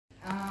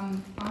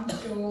I'm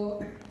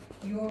sure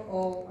you're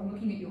all, I'm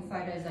looking at your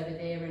photos over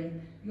there,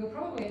 and you're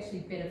probably actually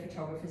better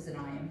photographers than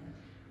I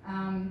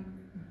am.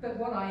 But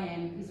what I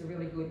am is a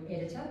really good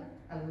editor.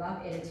 I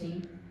love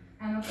editing,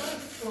 and I've got a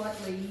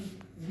slightly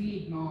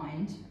weird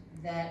mind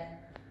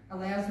that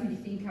allows me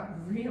to think up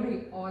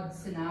really odd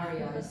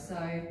scenarios.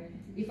 So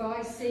if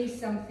I see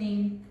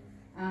something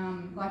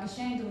like a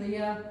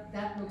chandelier,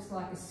 that looks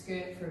like a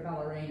skirt for a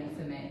ballerina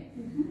for me.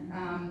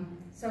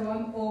 So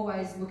I'm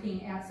always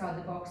looking outside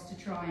the box to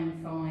try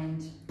and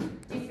find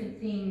different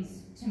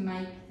things to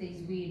make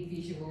these weird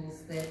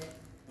visuals that,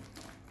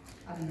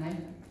 I don't know,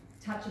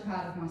 touch a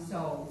part of my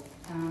soul.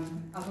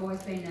 I've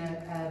always been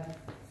a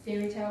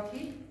fairy tale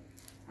kid,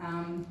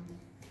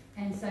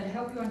 and so to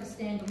help you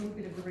understand a little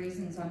bit of the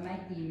reasons I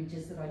make the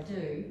images that I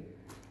do,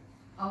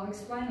 I'll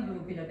explain a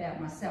little bit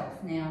about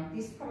myself. Now,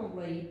 this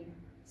probably,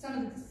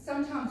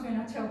 sometimes when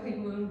I tell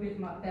people a little bit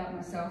about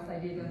myself, they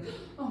do go,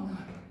 oh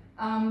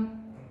no.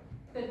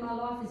 But my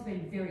life has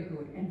been very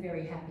good and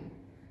very happy.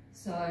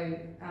 So,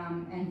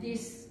 and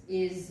this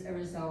is a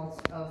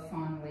result of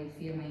finally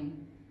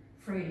feeling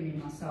freedom in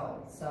my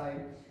soul. So,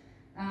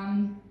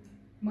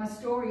 my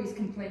story is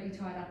completely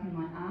tied up in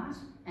my art,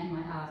 and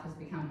my art has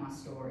become my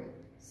story.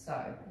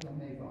 So, we'll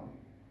move on.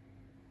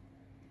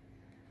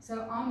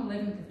 So, I'm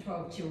 11th of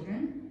 12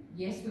 children.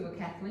 Yes, we were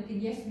Catholic,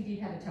 and yes, we did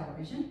have a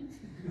television.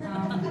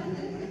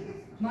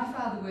 My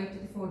father worked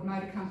at the Ford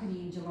Motor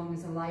Company in Geelong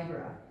as a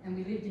labourer, and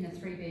we lived in a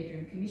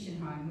 3-bedroom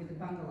commission home with a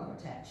bungalow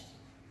attached.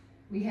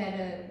 We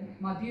had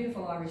my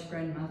beautiful Irish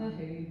grandmother,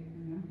 who, let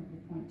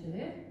me point to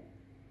her.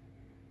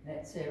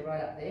 That's her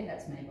right up there,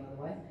 that's me by the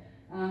way.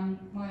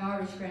 My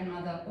Irish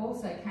grandmother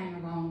also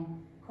came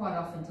along quite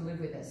often to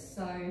live with us.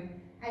 So,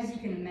 as you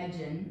can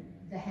imagine,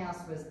 the house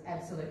was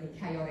absolutely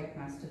chaotic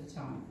most of the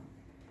time.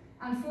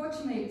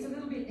 Unfortunately, it's a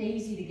little bit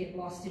easy to get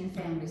lost in a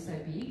family so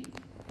big,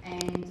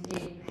 and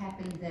it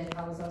happened that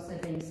I was also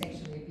being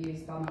sexually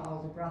abused by my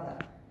older brother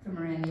from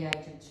around the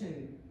age of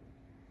 2.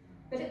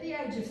 But at the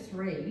age of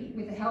 3,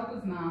 with the help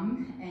of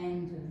Mum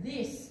and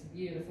this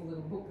beautiful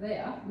little book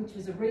there, which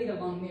was a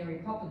read-along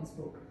Mary Poppins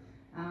book,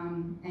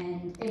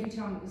 and every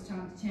time it was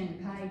time to turn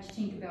the page,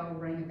 Tinkerbell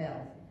rang a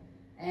bell,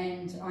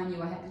 and I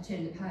knew I had to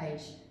turn the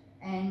page,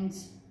 and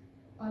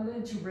I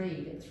learned to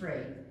read at 3,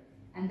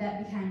 and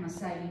that became my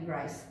saving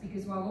grace,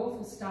 because while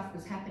awful stuff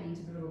was happening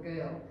to the little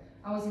girl,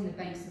 I was in the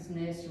Banks'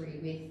 nursery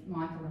with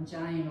Michael and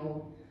Jane,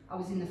 or I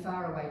was in the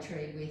Faraway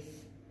Tree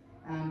with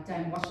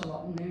Dame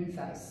Washalot and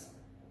Moonface.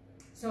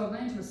 So I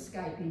learned to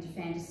escape into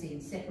fantasy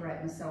and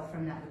separate myself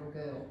from that little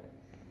girl.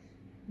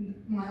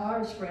 My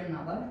Irish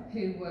grandmother,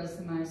 who was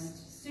the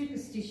most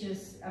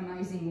superstitious,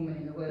 amazing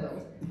woman in the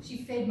world,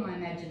 she fed my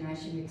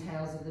imagination with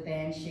tales of the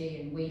Banshee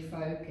and wee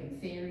folk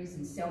and fairies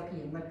and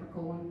Selkie and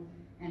leprechaun,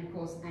 and of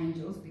course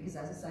angels, because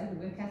as I say,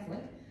 we were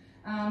Catholic.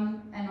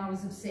 And I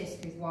was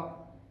obsessed with what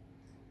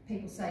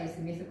people say is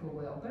the mythical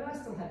world, but I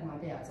still had my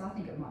doubts. I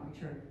think it might be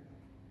true.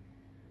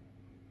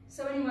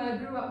 So anyway, I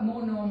grew up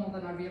more normal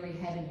than I really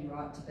had any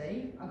right to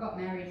be. I got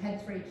married,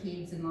 had 3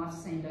 kids, and life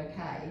seemed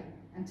okay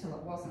until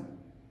it wasn't.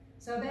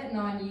 So about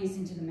 9 years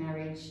into the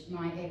marriage,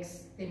 my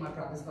ex, they're my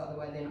brothers by the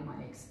way, they're not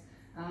my ex.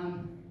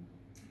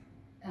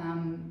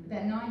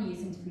 About 9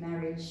 years into the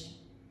marriage,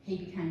 he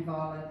became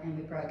violent and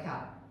we broke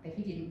up, but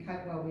he didn't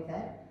cope well with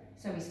that,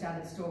 so he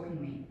started stalking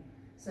me.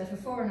 So for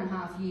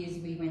 4.5 years,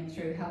 we went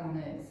through hell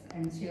on earth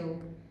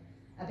until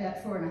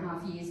about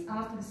 4.5 years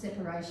after the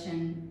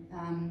separation,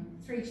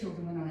 3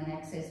 children went on an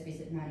access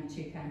visit and only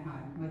 2 came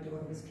home. My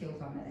daughter was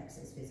killed on that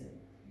access visit.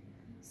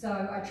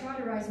 So I try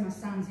to raise my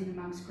sons in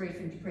amongst grief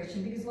and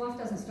depression, because life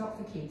doesn't stop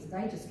for kids,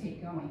 they just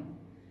keep going.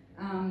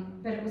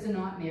 But it was a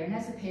nightmare, and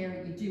as a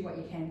parent you do what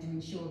you can to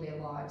ensure their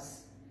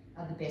lives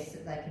are the best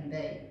that they can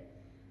be.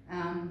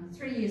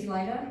 3 years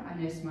later, I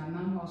nursed my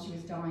mum while she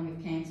was dying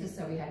of cancer,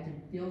 so we had to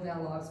build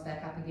our lives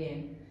back up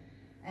again.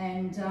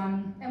 And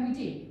we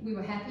did. We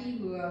were happy,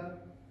 we were a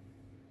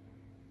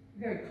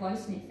very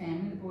close-knit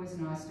family, the boys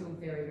and I are still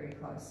very, very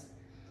close.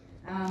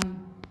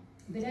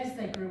 But as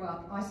they grew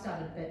up, I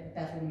started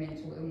battling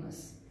mental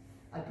illness.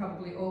 I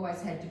probably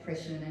always had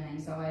depression and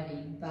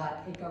anxiety,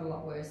 but it got a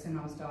lot worse, and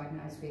I was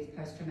diagnosed with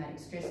post-traumatic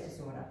stress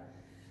disorder.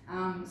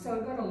 So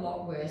it got a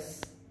lot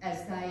worse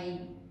as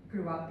they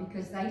grew up,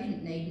 because they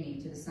didn't need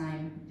me to the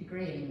same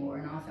degree anymore,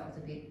 and I felt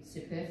a bit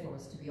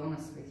superfluous, to be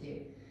honest with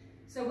you.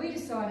 So we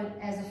decided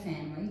as a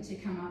family to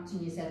come up to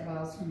New South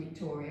Wales from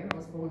Victoria. I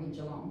was born in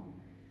Geelong.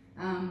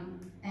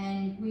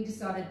 And we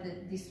decided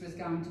that this was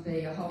going to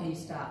be a whole new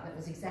start. That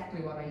was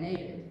exactly what I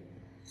needed.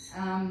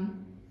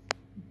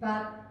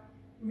 But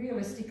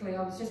realistically,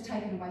 I was just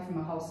taken away from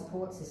my whole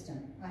support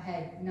system. I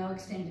had no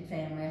extended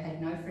family, I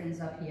had no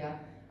friends up here.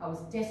 I was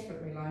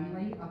desperately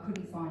lonely, I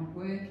couldn't find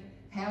work.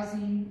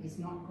 Housing is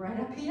not great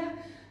up here.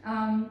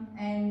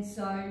 And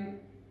so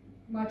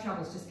my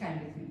troubles just came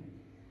with me.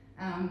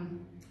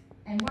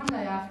 And one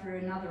day after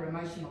another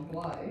emotional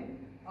blow,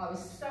 I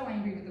was so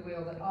angry with the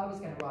world that I was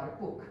going to write a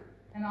book,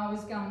 and I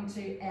was going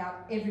to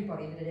out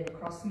everybody that had ever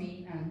crossed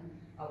me, and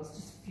I was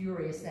just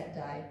furious that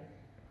day.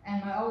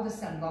 And my oldest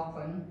son,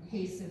 Lachlan,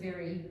 he's a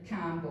very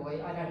calm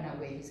boy. I don't know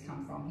where he's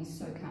come from, he's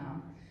so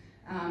calm.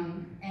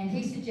 And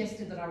he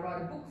suggested that I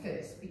write a book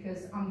first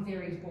because I'm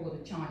very bull at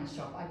a china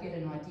shop. I get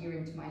an idea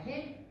into my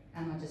head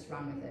and I just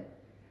run with it.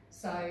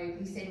 So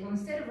he said, well,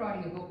 instead of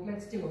writing a book,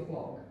 let's do a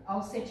blog.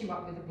 I'll set you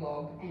up with a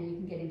blog and you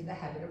can get into the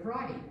habit of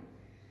writing.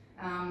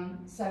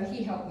 So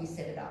he helped me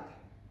set it up.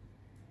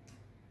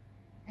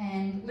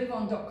 And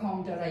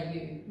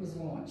liveon.com.au was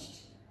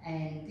launched,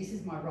 and this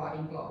is my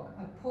writing blog.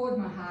 I poured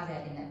my heart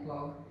out in that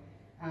blog.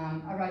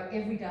 I wrote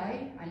every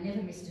day, I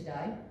never missed a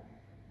day.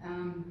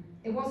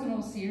 It wasn't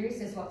all serious,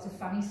 there's lots of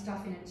funny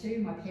stuff in it too.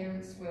 My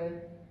parents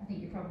were, I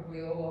think you're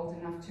probably all old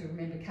enough to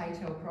remember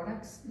K-Tel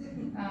products.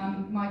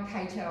 My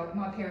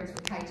parents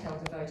were K-Tel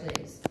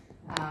devotees.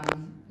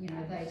 You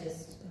know, they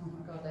just, oh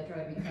my God, they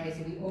drove me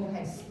crazy. We all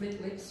had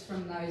split lips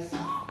from those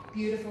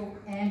beautiful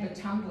amber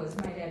tumblers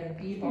made out of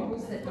beer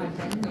bottles that my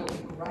dad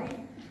thought were great.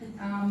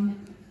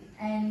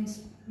 And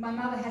my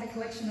mother had a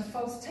collection of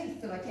false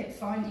teeth that I kept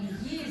finding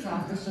years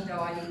after she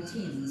died in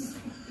tins.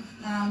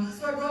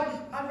 So I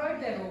wrote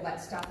about all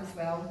that stuff as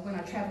well. When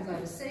I travelled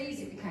overseas,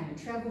 it became a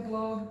travel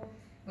blog.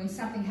 When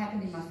something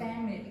happened in my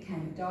family, it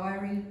became a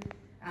diary.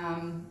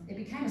 It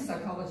became a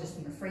psychologist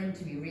and a friend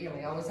to me,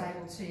 really. I was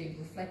able to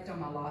reflect on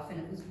my life and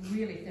it was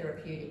really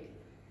therapeutic.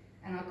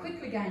 And I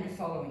quickly gained a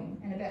following,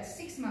 and about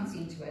 6 months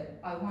into it,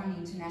 I won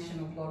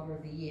International Blogger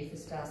of the Year for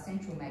Star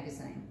Central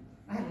magazine.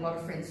 I had a lot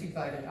of friends who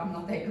voted. I'm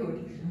not that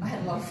good. I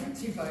had a lot of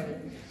friends who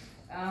voted.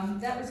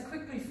 That was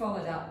quickly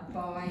followed up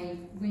by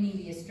winning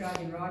the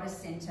Australian Writers'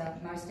 Centre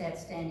Most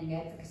Outstanding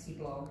Advocacy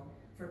blog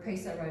for a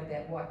piece I wrote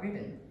about White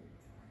Ribbon.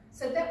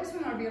 So that was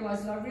when I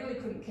realised that I really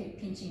couldn't keep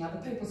pinching other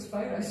people's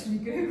photos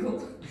from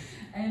Google,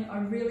 and I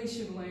really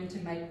should learn to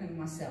make them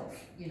myself.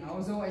 You know, I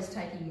was always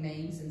taking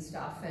memes and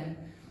stuff,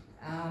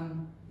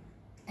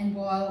 and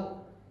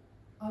while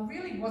I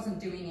really wasn't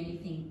doing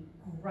anything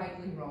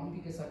greatly wrong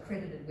because I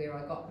credited where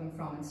I got them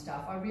from and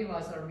stuff, I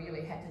realised that I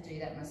really had to do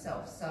that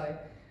myself. So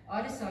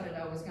I decided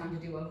I was going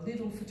to do a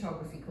little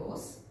photography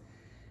course.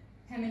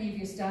 How many of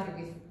you started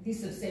with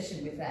this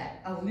obsession with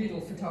that, a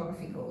little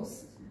photography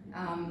course?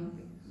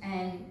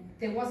 And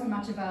there wasn't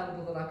much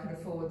available that I could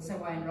afford,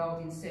 so I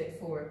enrolled in Cert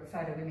 4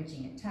 Photo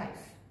Imaging at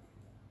TAFE.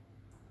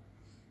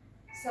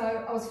 So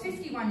I was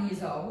 51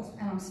 years old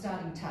and I'm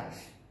starting TAFE.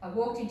 I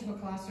walked into a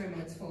classroom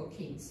and it's full of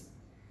kids.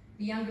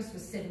 The youngest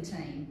was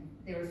 17.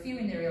 There were a few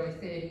in their early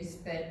 30s,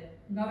 but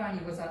not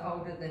only was I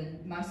older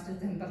than most of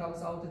them, but I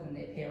was older than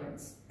their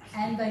parents.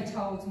 And they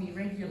told me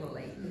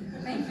regularly,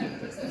 thank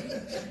you.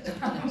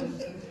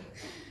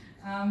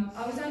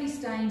 I was only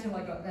staying till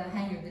I got the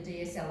hang of the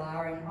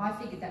DSLR, and I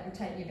figured that would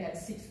take me about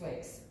 6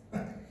 weeks.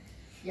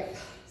 Yep.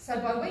 So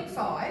by week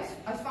 5,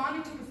 I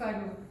finally took a photo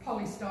of a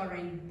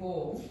polystyrene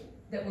ball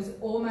that was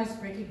almost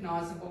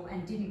recognisable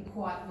and didn't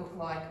quite look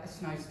like a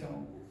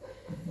snowstorm.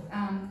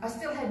 I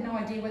still had no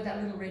idea where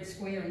that little red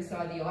square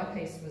inside the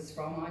eyepiece was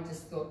from. I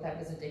just thought that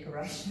was a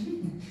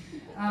decoration.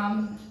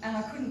 And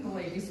I couldn't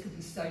believe this could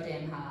be so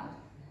damn hard.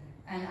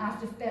 And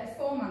after about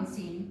 4 months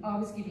in, I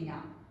was giving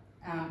up.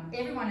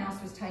 Everyone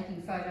else was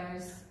taking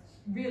photos,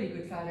 really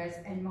good photos,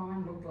 and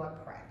mine looked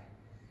like crap.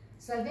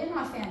 So then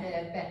I found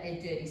out about their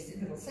dirty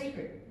little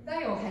secret.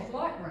 They all had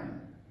Lightroom.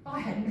 I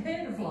hadn't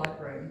heard of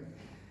Lightroom.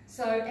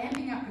 So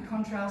amping up the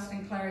contrast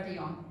and clarity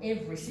on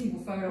every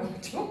single photo I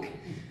took,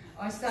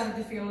 I started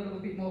to feel a little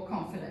bit more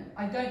confident.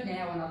 I don't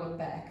now when I look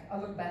back. I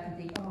look back and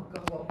think, oh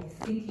God, what were you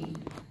thinking?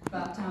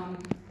 But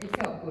it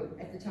felt good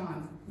at the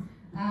time.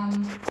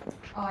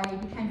 I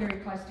became very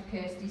close to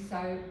Kirsty,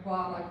 so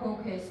while I call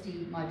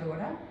Kirsty my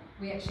daughter,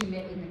 we actually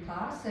met in the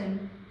class,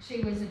 and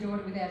she was a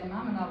daughter without a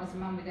mum and I was a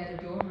mum without a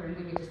daughter, and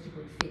we were just a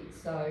good fit.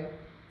 So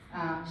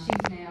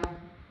she's now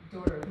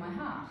daughter of my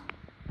heart.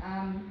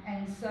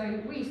 And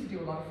so we used to do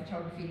a lot of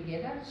photography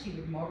together. She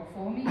would model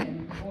for me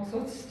and all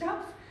sorts of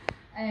stuff.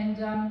 And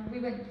we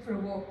went for a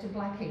walk to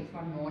Blackheath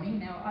one morning.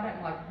 Now, I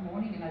don't like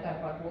morning and I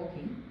don't like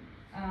walking,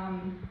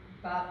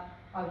 but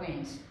I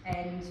went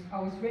and I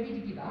was ready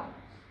to give up.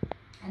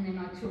 And then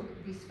I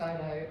took this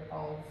photo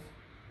of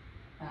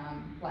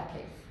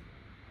Blackheath.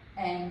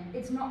 And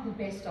it's not the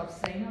best I've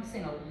seen. I've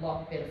seen a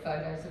lot better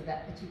photos of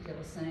that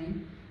particular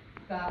scene,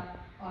 but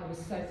I was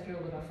so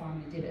thrilled that I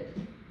finally did it.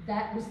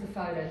 That was the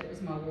photo that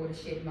was my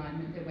watershed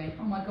moment that went,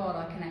 oh my God,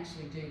 I can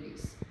actually do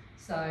this.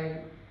 So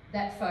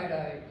that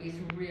photo is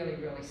really,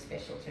 really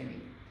special to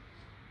me.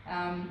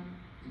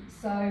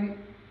 So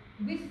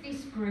with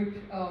this group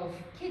of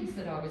kids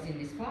that I was in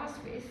this class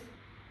with,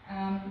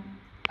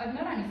 I've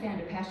not only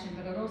found a passion,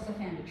 but I'd also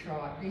found a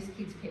tribe. These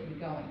kids kept me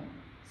going.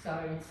 So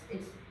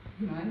it's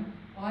you know,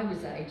 I was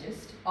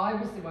ageist. I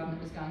was the one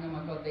that was going, oh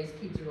my God, these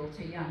kids are all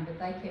too young, but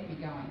they kept me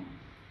going.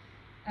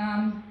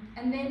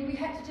 And then we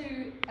had to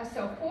do a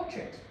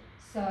self-portrait.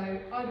 So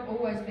I'd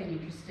always been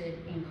interested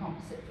in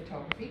composite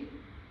photography,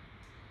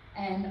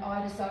 and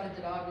I decided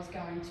that I was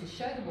going to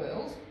show the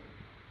world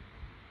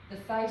the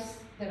face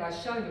that I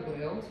show the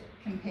world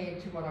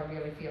compared to what I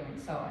really feel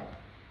inside.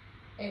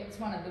 It's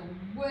one of the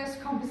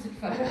worst composite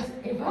photos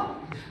ever,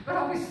 but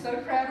I was so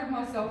proud of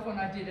myself when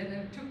I did it,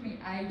 and it took me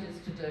ages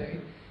to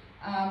do.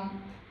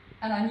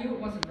 And I knew it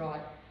wasn't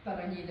right, but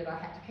I knew that I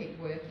had to keep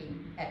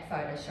working at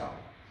Photoshop.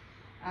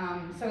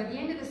 So at the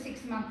end of the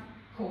 6-month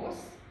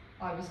course,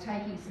 I was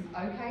taking some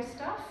OK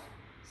stuff,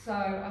 so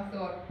I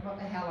thought, what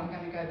the hell, I'm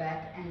going to go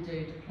back and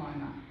do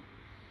diploma.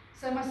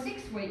 So my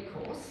 6-week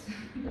course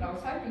that I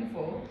was hoping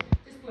for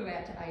just blew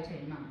out to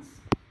 18 months.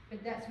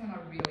 But that's when I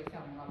really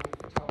fell in love with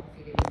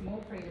photography. There was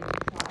more freedom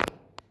to play.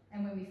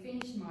 And when we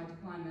finished my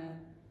diploma,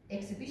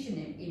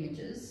 exhibition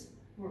images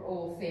were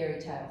all fairy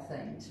tale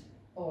themed,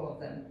 all of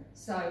them.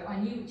 So I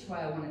knew which way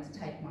I wanted to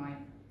take my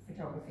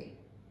photography.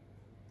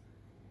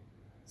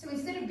 So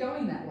instead of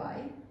going that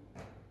way,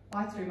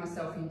 I threw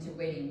myself into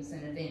weddings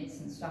and events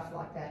and stuff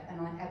like that,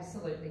 and I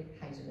absolutely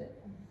hated it.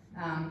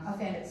 I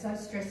found it so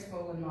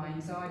stressful and my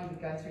anxiety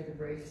would go through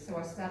the roof, so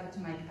I started to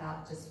make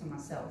art just for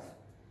myself.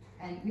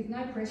 And with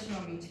no pressure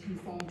on me to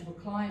conform to a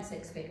client's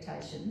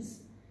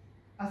expectations,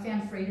 I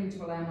found freedom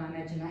to allow my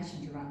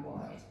imagination to run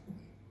wild.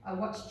 I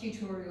watched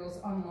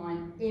tutorials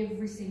online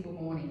every single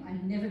morning. I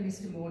never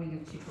missed a morning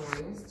of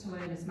tutorials to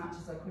learn as much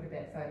as I could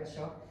about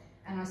Photoshop,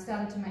 and I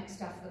started to make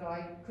stuff that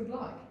I could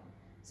like.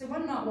 So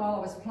one night while I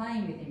was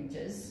playing with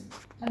images,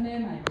 a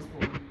mermaid was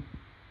born,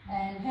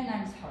 and her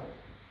name's Hope.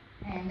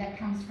 And that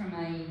comes from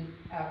a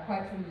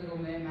quote from The Little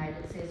Mermaid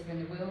that says, when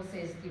the world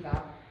says give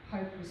up,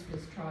 hope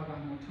whispers try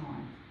one more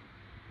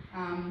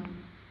time.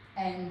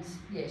 And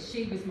yeah,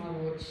 she was my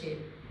watershed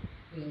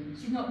in.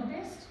 She's not the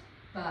best,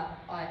 but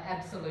I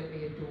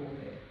absolutely adore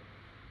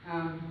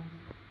her.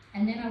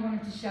 And then I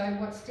wanted to show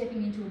what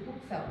stepping into a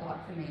book felt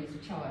like for me as a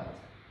child.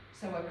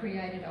 So I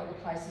created Other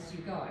Places You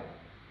Go.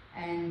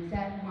 And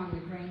that won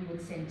the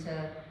Greenwood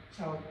Centre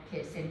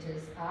Childcare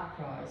Centre's Art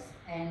Prize.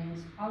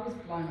 And I was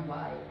blown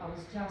away. I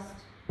was just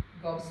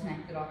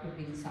gobsmacked that I could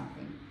win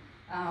something.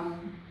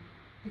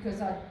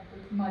 Because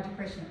my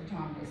depression at the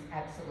time was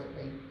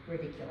absolutely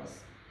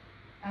ridiculous.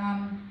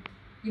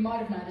 You might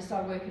have noticed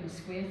I work in a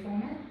square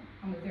format.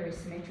 I'm a very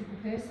symmetrical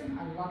person.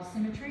 I love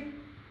symmetry.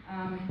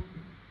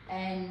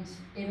 And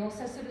it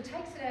also sort of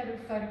takes it out of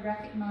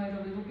photographic mode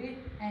a little bit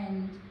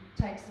and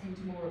takes it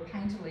into more a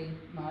painterly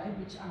mode,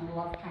 which I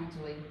love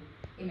painterly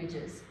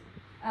images.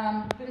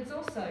 But it's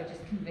also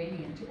just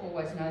convenient to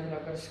always know that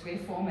I've got a square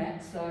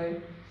format, so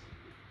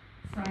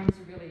frames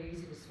are really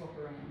easy to swap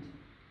around.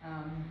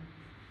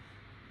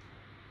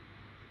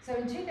 So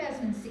in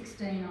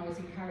 2016, I was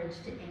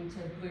encouraged to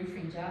enter Blue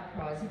Fringe Art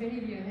Prize. Have any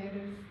of you heard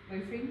of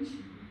Blue Fringe?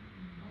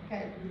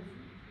 Okay,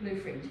 Blue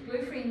Fringe.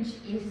 Blue Fringe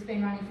has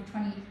been running for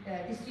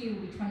this year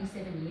will be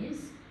 27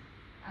 years.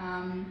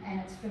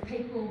 And it's for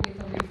people with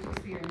a lived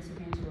experience of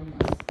mental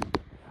illness.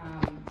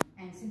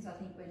 And since I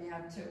think we're now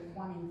to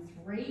 1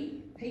 in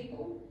 3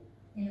 people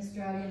in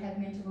Australia have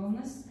mental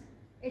illness,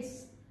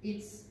 it's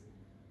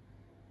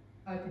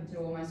open to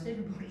almost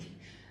everybody.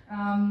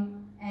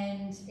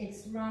 And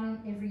it's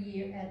run every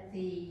year at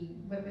the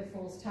Wentworth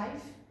Falls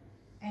TAFE.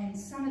 And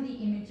some of the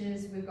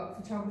images, we've got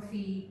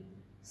photography,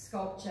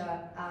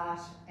 sculpture,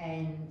 art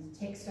and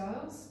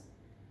textiles.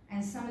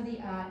 And some of the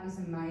art is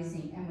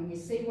amazing. And when you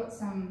see what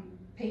some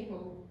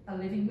people are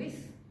living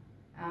with,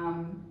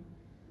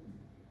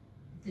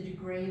 the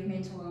degree of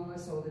mental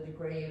illness or the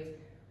degree of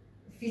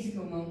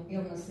physical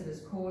illness that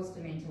has caused a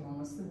mental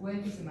illness, the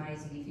work is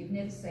amazing. If you've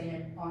never seen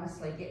it,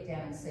 honestly, get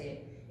down and see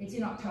it. It's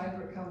in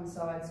October, it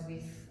coincides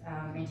with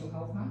Mental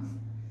Health Month.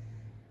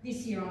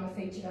 This year I'm a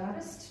featured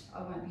artist.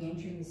 I won't be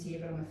entering this year,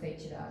 but I'm a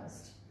featured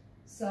artist.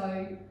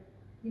 So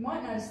you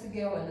might notice the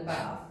girl in the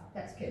bath,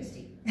 that's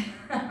Kirsty.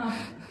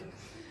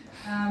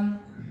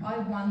 I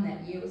won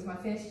that year. It was my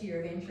first year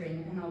of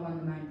entering and I won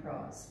the main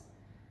prize.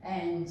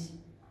 And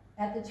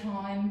at the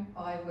time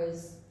I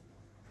was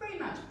pretty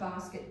much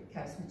basket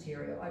case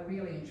material. I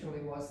really and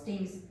truly was.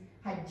 Things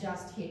had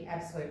just hit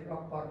absolute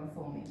rock bottom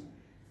for me.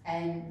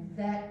 And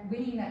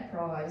winning that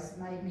prize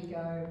made me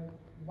go,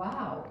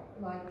 wow,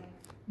 like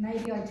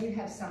maybe I do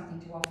have something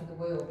to offer the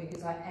world,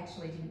 because I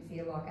actually didn't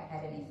feel like I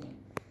had anything.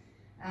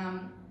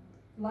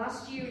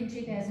 Last year in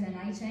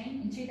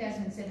 2018, in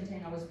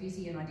 2017 I was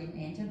busy and I didn't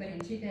enter, but in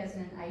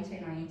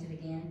 2018 I entered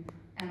again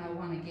and I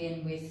won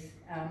again with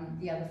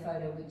the other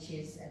photo, which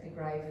is at the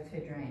grave of her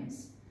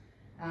dreams.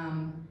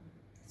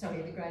 Sorry,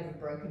 at the grave of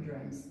broken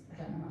dreams.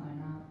 I don't know my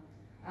own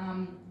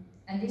art.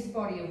 And this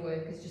body of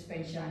work has just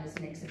been shown as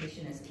an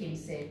exhibition, as Kim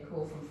said,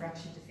 called From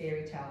Fractured to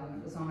Fairy Tale,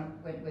 and it was on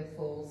at Wentworth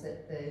Falls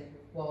at the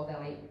Wild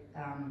Valley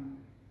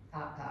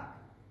Art Park.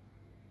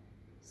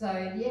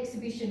 So the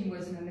exhibition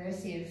was an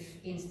immersive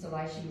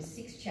installation with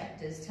 6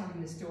 chapters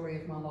telling the story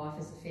of my life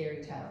as a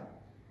fairy tale.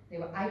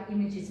 There were 8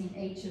 images in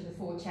each of the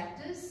 4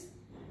 chapters,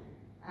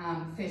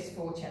 first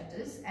 4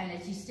 chapters, and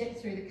as you step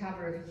through the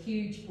cover of a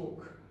huge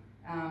book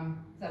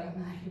that I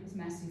made, it was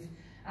massive,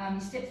 you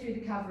step through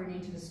the cover and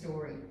into the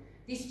story.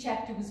 This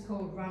chapter was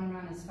called Run,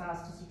 Run as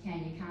Fast as You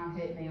Can, You Can't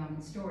Hurt Me, I'm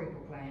in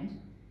Storybook Land,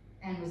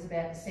 and was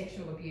about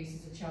sexual abuse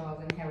as a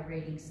child and how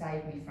reading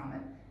saved me from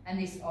it. And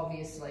this,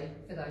 obviously,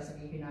 for those of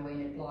you who know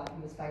Enid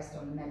Blyton, was based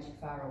on the Magic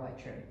Faraway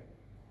Tree.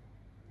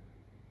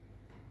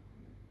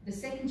 The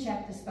second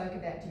chapter spoke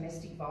about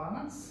domestic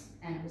violence,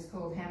 and it was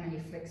called How Many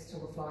Flicks Till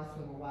the Fly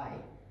Flew Away.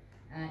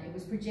 It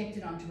was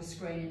projected onto a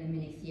screen in a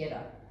mini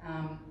theatre,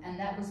 and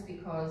that was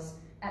because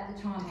at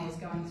the time I was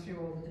going through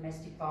all the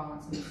domestic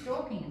violence and the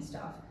stalking and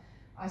stuff.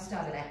 I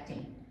started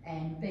acting,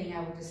 and being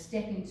able to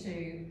step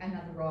into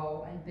another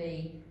role and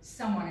be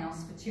someone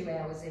else for 2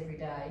 hours every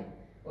day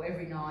or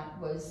every night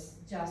was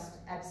just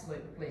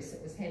absolute bliss.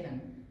 It was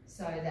heaven.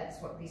 So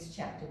that's what this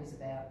chapter was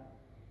about.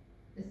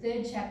 The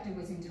third chapter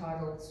was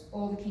entitled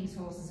All the King's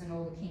Horses and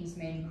All the King's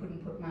Men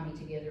Couldn't Put Money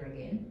Together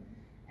Again,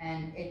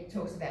 and it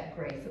talks about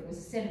grief. It was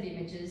a set of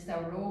images. They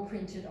were all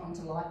printed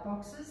onto light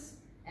boxes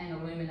and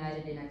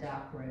illuminated in a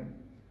dark room.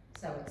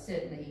 So it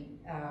certainly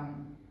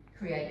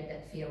created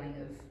that feeling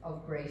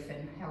of grief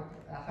and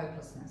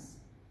hopelessness.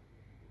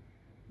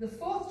 The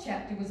fourth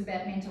chapter was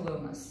about mental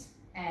illness,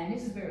 and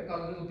this is where it got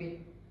a little bit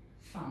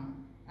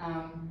fun.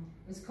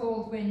 It was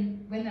called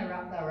When They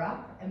Were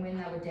Up, and When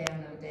They Were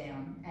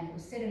Down, and it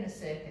was set in a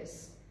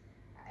circus.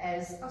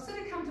 As I've sort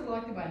of come to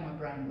like the way my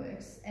brain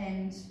works,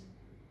 and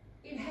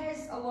it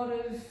has a lot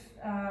of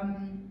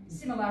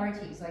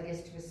similarities, I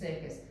guess, to a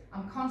circus.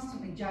 I'm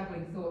constantly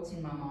juggling thoughts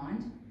in my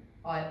mind.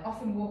 I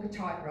often walk a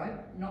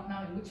tightrope, not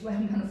knowing which way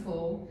I'm going to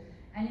fall.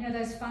 And you know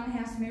those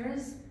funhouse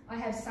mirrors?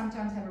 I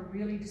sometimes have a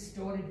really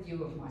distorted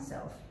view of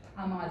myself.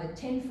 I'm either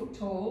 10 foot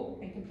tall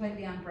and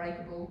completely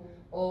unbreakable,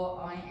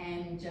 or I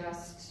am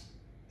just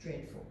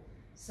dreadful.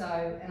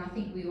 So, and I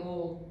think we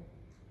all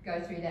go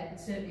through that, but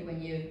certainly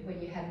when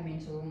you have a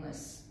mental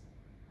illness,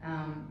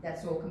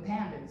 that's all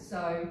compounded.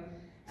 So,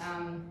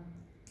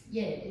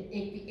 yeah,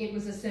 it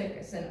was a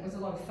circus, and it was a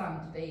lot of fun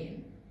to be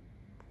in.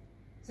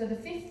 So the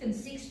fifth and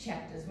sixth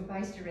chapters were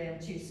based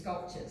around 2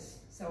 sculptures.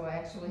 So I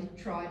actually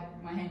tried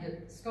my hand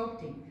at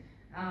sculpting.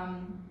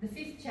 The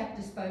fifth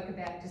chapter spoke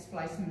about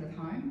displacement of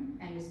home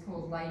and was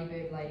called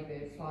Ladybird,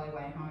 Ladybird, Fly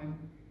Away Home.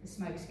 The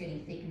smoke's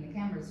getting thick and the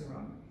cameras are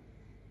on.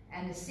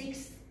 And the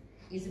sixth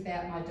is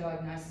about my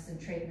diagnosis and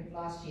treatment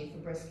last year for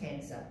breast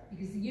cancer,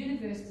 because the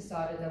universe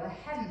decided that I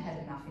hadn't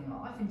had enough in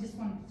life and just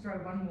wanted to throw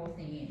one more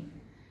thing in.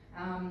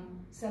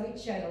 So it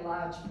showed a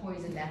large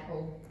poisoned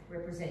apple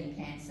representing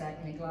cancer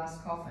in a glass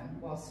coffin,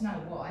 while Snow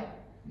White,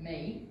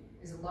 me,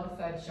 there's a lot of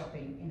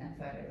photoshopping in that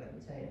photo, let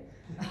me tell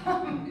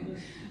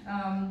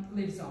you,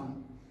 lives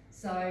on.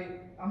 So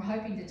I'm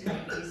hoping to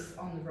take this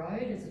on the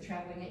road as a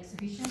travelling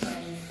exhibition,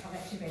 and I've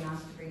actually been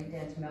asked to bring it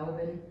down to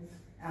Melbourne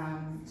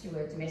to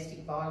a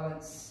domestic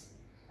violence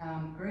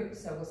group,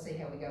 so we'll see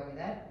how we go with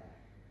that.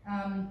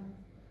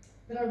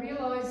 But I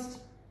realised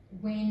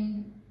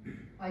when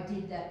I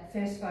did that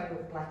first photo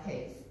of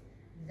Blackheath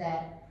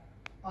that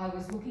I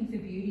was looking for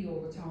beauty all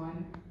the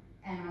time,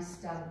 and I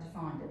started to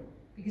find it.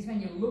 Because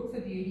when you look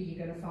for beauty,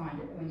 you're going to find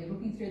it. When you're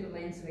looking through the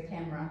lens of a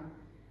camera,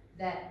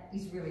 that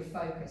is really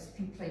focused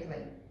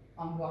completely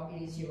on what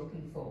it is you're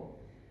looking for.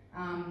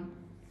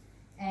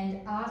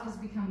 And art has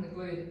become the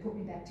glue that put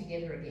me back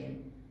together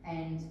again.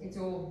 And it's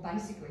all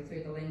basically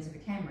through the lens of a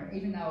camera.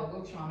 Even though I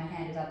will try my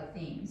hand at other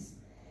things,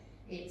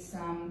 it's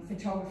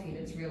photography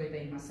that's really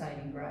been my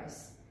saving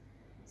grace.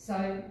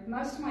 So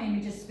most of my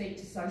images speak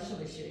to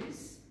social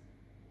issues,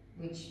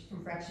 which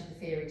from Fractured to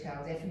Fairy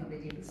Tale definitely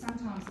did, but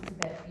sometimes it's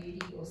about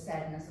beauty or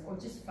sadness or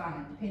just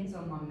fun. It depends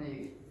on my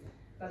mood.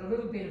 But a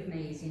little bit of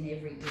me is in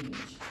every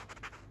image.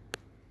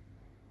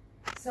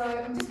 So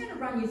I'm just going to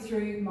run you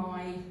through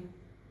my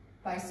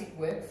basic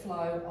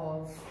workflow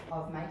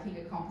of making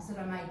a composite.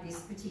 I made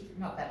this particular,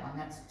 not that one,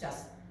 that's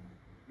just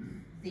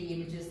the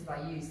images that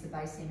I use, the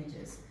base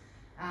images.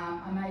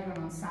 I made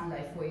one on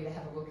Sunday for you to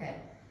have a look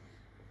at.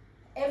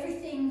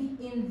 Everything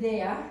in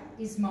there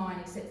is mine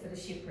except for the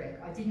shipwreck.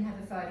 I didn't have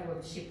a photo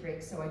of a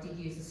shipwreck, so I did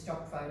use a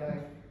stock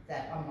photo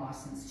that I'm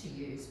licensed to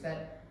use,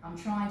 but I'm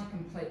trying to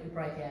completely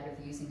break out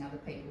of using other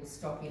people's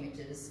stock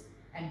images,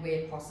 and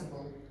where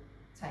possible,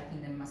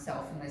 taking them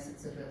myself, unless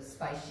it's of a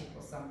spaceship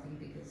or something,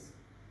 because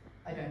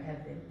I don't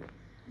have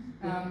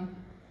them.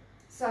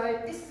 So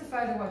this is a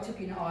photo I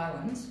took in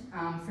Ireland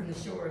from the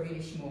shore of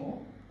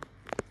Inishmore.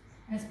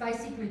 And it's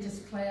basically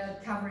just cloud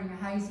covering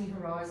a hazy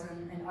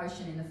horizon and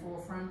ocean in the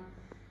forefront.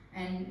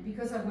 And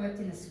because I worked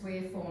in a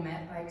square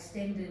format, I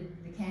extended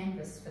the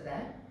canvas for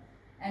that.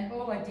 And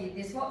all I did,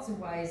 there's lots of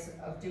ways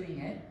of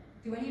doing it.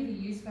 Do any of you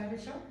use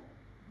Photoshop?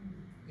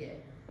 Yeah.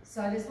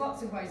 So there's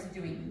lots of ways of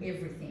doing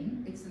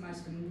everything. It's the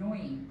most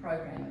annoying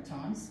program at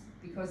times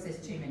because there's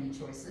too many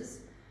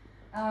choices.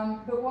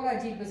 But what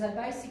I did was I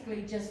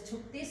basically just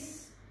took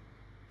this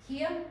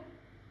here,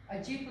 I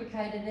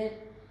duplicated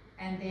it,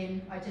 and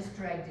then I just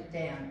dragged it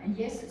down. And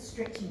yes, it's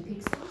stretching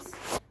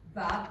pixels,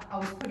 but I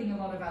was putting a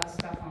lot of other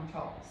stuff on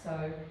top,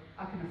 so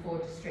I can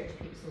afford to stretch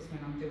pixels when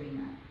I'm doing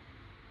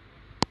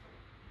that.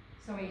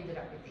 So I ended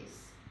up with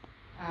this.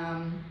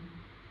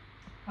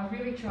 I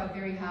really tried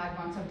very hard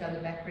once I've done the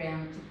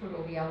background to put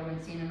all the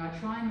elements in, and I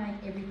try and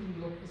make everything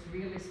look as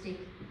realistic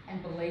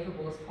and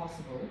believable as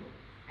possible.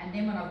 And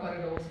then when I've got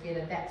it all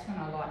together, that's when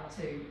I like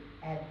to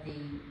add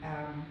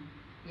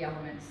the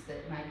elements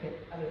that make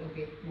it a little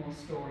bit more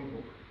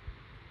storybook.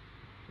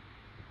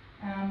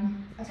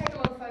 I take a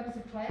lot of photos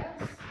of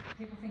clouds.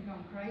 People think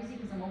I'm crazy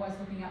because I'm always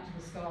looking up to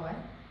the sky.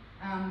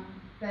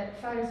 But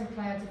photos of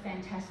clouds are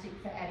fantastic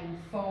for adding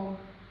fog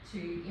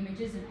to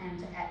images and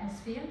to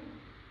atmosphere.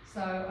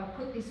 So I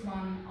put this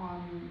one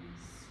on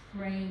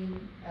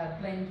screen,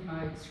 blend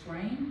mode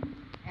screen,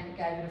 and it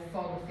gave it a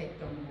fog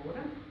effect on the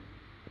water.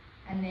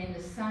 And then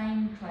the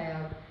same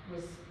cloud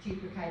was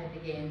duplicated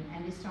again,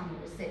 and this time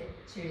it was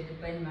set to, the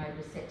blend mode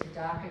was set to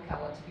darker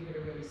colour to give it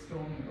a really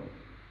stormy look.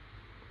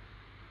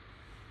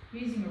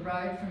 Using a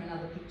road from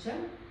another picture,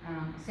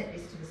 I set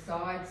this to the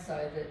side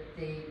so that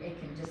it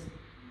can just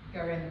go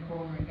around the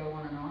corner and go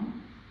on and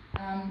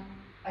on.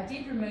 I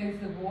did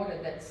remove the water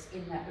that's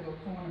in that little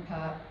corner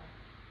part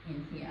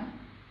in here,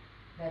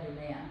 that in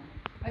there.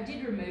 I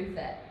did remove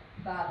that,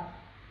 but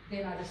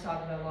then I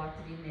decided I liked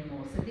it in there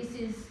more. So this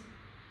is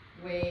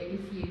where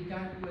if you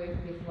don't work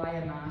with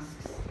layer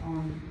masks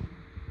on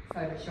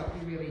Photoshop,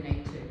 you really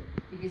need to.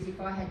 Because if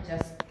I had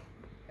just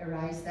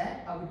erased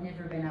that, I would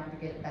never have been able to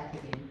get it back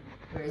again.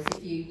 Whereas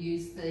if you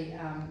use the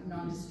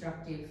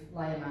non-destructive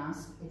layer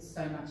mask, it's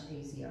so much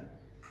easier.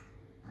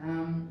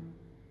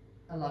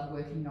 I love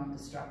working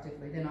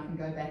non-destructively. Then I can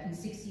go back in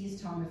 6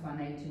 years' time if I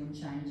need to and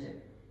change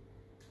it.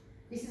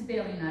 This is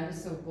barely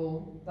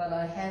noticeable, but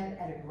I have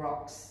added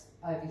rocks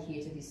over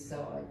here to this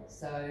side.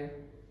 So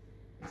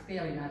it's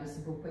barely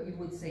noticeable, but you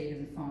would see it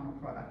in the final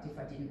product if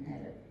I didn't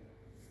add it.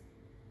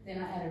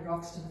 Then I added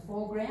rocks to the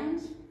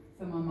foreground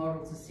for my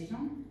model to sit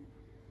on.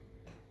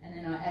 And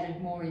then I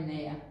added more in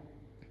there.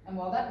 And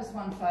while that was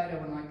one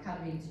photo and I cut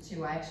it into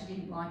two, I actually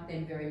didn't like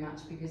them very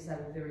much because they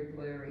were very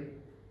blurry.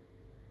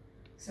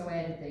 So I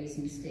added these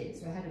instead.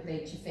 So I had a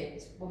beach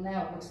effect. Well,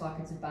 now it looks like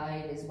it's a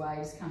bay, there's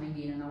waves coming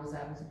in, and I was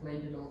able to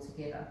blend it all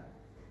together.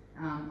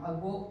 I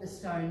warped the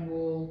stone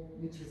wall,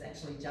 which was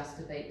actually just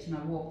a beach, and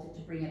I warped it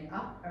to bring it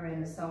up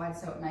around the side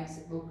so it makes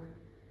it look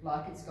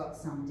like it's got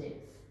some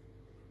depth.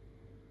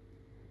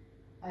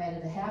 I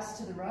added a house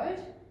to the road.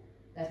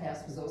 That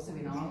house was also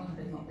in Ireland,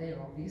 but not there,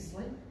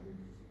 obviously.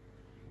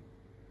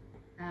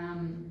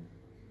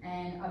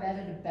 And I've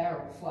added a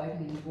barrel floating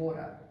in the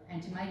water.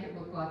 And to make it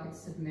look like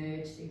it's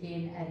submerged,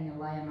 again adding a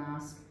layer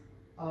mask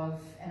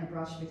and a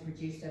brush with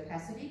reduced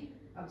opacity.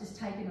 I've just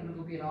taken a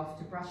little bit off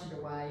to brush it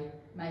away,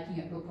 making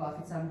it look like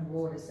it's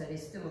underwater, so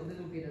there's still a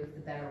little bit of the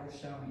barrel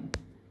showing.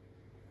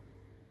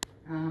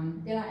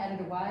 Then I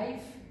added a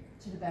wave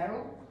to the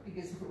barrel,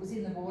 because if it was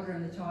in the water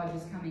and the tide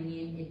was coming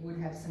in, it would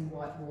have some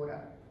white water.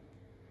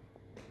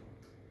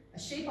 A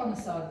sheep on the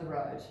side of the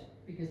road,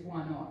 because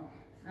why not?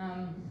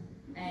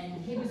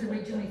 And he was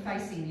originally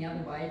facing the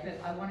other way,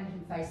 but I wanted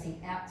him facing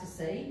out to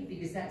sea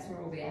because that's where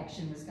all the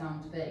action was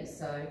going to be.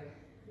 So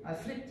I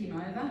flipped him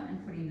over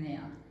and put him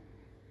there.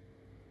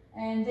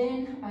 And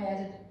then I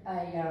added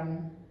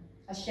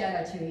a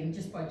shadow to him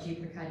just by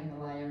duplicating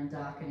the layer and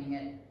darkening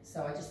it.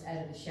 So I just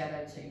added a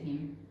shadow to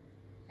him,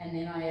 and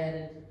then I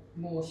added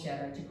more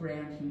shadow to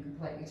ground him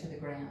completely to the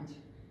ground.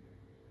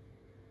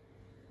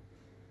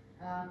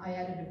 I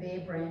added a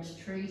bare branch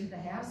tree to the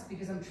house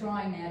because I'm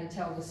trying now to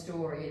tell the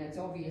story, and it's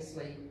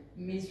obviously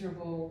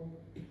miserable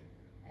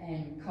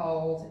and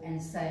cold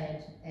and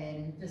sad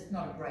and just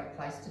not a great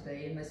place to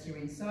be unless you're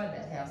inside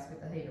that house with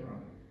the heater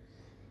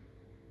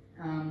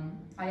on.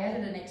 I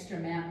added an extra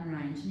mountain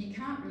range, and you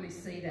can't really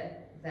see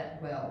that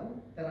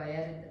well, but I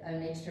added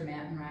an extra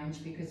mountain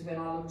range because when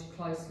I looked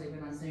closely,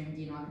 when I zoomed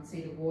in, I could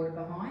see the water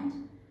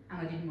behind, and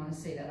I didn't want to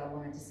see that, I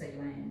wanted to see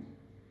land.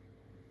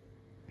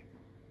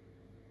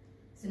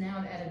 So now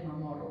I've added my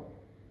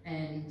model,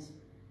 and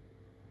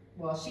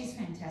while she's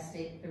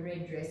fantastic, the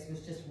red dress was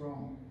just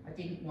wrong. I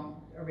didn't want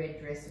a red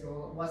dress at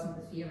all. It wasn't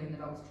the feeling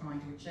that I was trying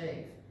to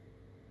achieve.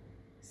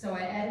 So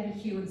I added a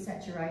hue and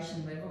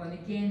saturation level, and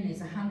again,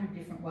 there's 100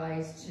 different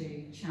ways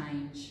to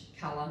change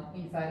colour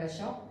in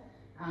Photoshop,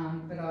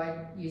 but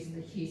I used the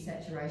hue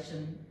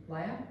saturation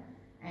layer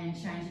and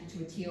changed it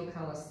to a teal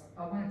colour.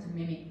 I wanted to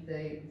mimic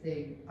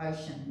the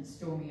ocean, the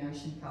stormy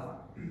ocean colour.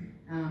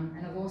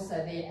 And I've also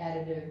there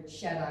added a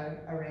shadow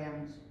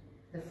around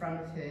the front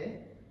of her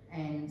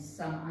and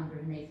some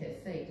underneath her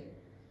feet.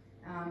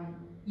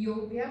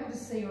 You'll be able to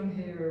see on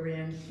her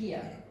around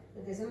here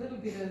that there's a little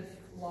bit of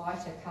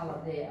lighter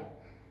colour there.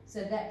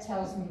 So that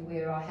tells me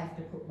where I have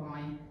to put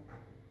my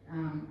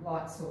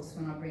light source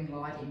when I bring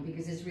light in,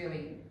 because there's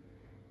really,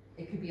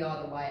 it could be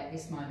either way at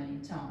this moment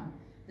in time.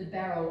 The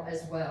barrel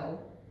as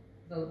well,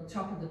 the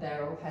top of the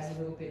barrel has a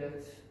little bit of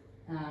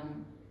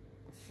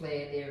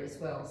flare there as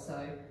well.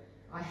 So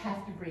I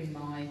have to bring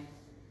my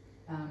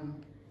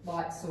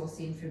light source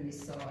in from this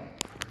side.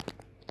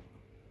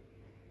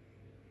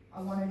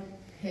 I wanted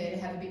her to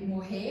have a bit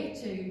more hair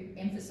to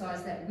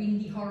emphasise that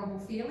windy, horrible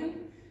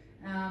feeling.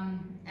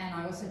 And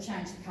I also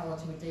changed the colour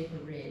to a deeper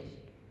red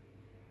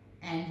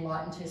and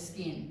lightened her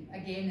skin.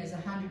 Again, there's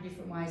 100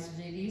 different ways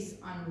to do this.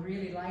 I'm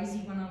really lazy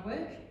when I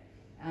work.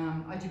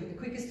 I do it the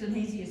quickest and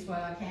easiest way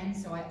I can,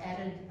 so I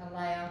added a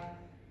layer,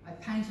 I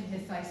painted her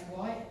face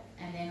white,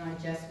 and then I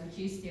just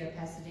reduced the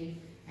opacity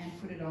and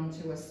put it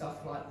onto a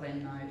soft light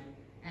blend mode.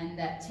 And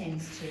that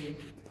tends to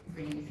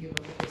bring, if you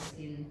look at the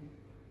skin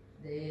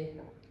there, did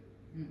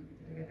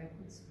I go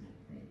backwards?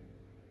 There.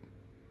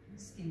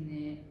 The skin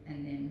there,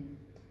 and then,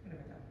 what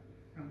have I done?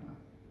 Wrong one.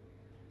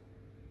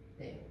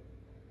 There.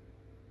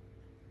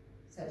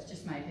 So it's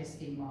just made her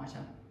skin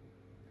lighter.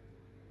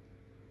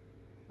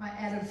 I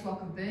added a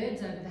flock of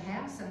birds over the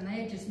house, and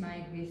they're just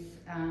made with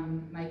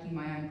making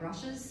my own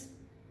brushes.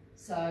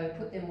 So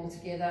put them all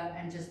together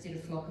and just did a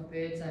flock of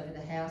birds over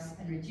the house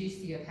and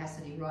reduced the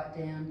opacity right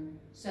down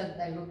so that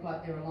they look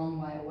like they're a long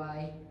way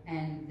away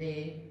and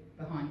they're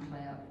behind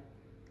cloud.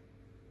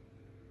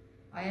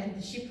 I added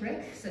the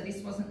shipwreck, so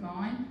this wasn't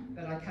mine,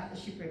 but I cut the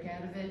shipwreck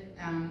out of it,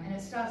 and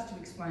it starts to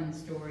explain the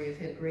story of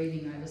her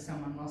grieving over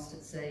someone lost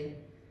at sea.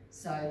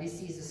 So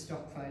this is a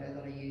stock photo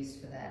that I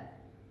used for that.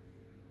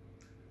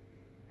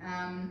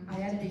 I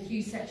added a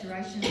hue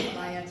saturation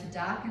layer to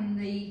darken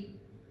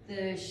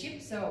the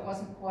ship so it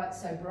wasn't quite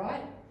so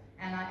bright,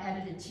 and I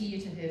added a tear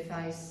to her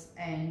face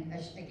and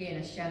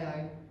again a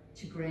shadow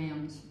to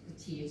ground the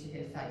tear to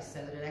her face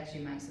so that it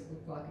actually makes it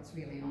look like it's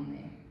really on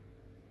there.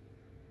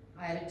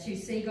 I added 2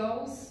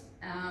 seagulls,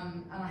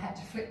 and I had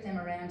to flip them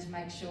around to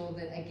make sure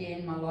that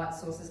again my light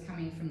source is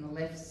coming from the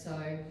left, so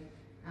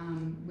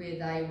where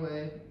they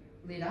were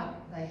lit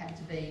up they had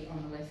to be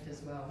on the left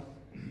as well.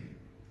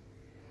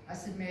 I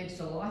submerged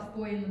a life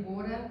buoy in the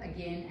water,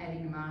 again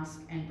adding a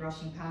mask and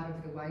brushing part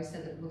of it away so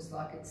that it looks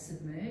like it's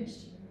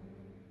submerged.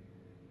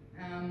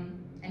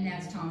 And now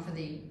it's time for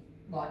the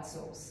light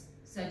source.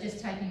 So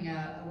just taking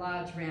a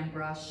large round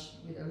brush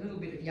with a little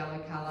bit of yellow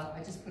colour,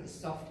 I just put a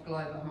soft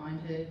glow behind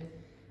her.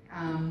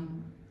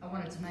 I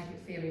wanted to make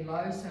it fairly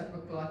low so it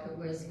looked like it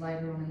was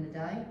later on in the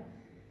day.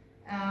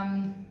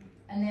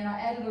 And then I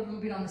added a little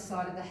bit on the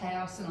side of the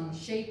house and on the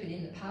sheep and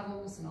in the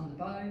puddles and on the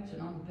boat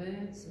and on the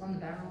birds and on the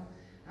barrel.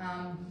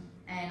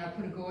 And I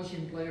put a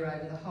Gaussian blur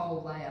over the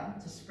whole layer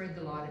to spread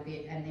the light a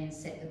bit and then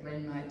set the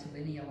blend mode to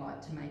linear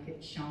light to make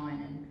it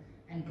shine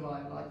and glow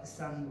like the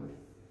sun would.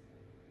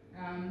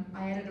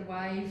 I added a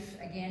wave,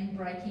 again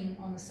breaking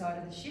on the side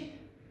of the ship,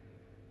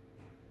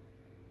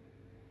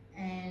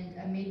 and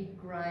a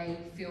mid-grey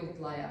filled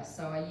layer.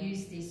 So I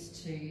used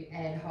this to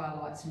add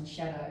highlights and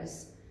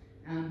shadows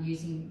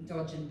using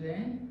dodge and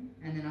burn,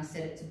 and then I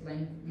set it to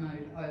blend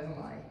mode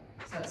overlay.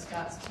 So it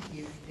starts to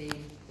give the, if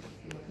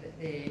you look at it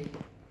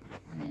there,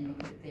 and then look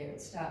at it there,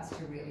 it starts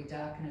to really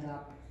darken it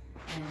up,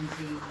 and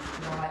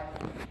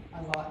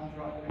I lightened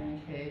right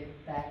around her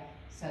back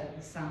so that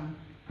the sun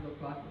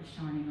looked like it was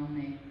shining on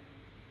there.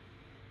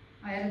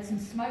 I added some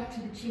smoke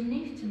to the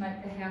chimney to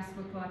make the house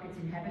look like it's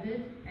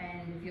inhabited,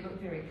 and if you look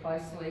very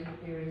closely,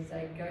 there is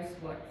a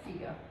ghost-like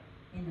figure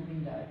in the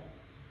window.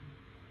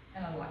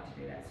 And I like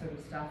to do that sort of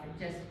stuff.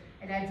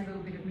 It adds a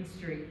little bit of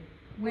mystery.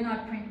 When I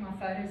print my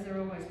photos, they're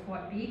always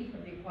quite big,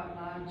 but they're quite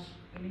large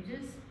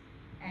images.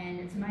 And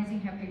it's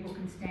amazing how people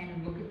can stand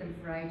and look at them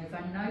for ages.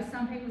 I know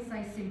some people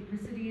say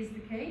simplicity is the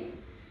key,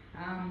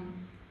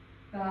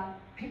 but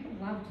people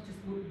love to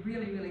just look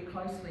really, really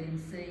closely and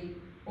see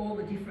all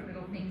the different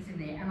little things in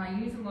there. And I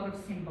use a lot of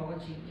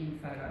symbology in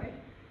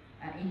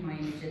in my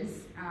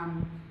images.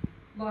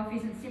 Life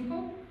isn't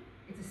simple.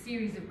 It's a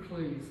series of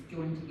clues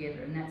joined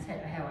together, and that's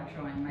how I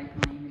try and make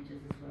my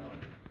images as well.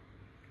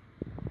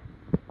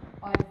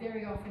 I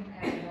very often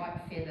add a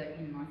white feather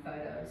in my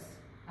photos.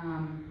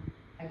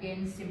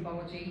 Again,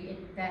 symbology,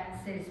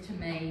 that says to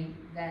me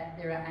that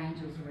there are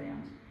angels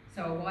around.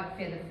 So a white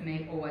feather for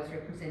me always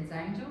represents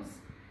angels,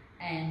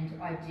 and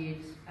I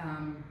did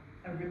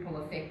a ripple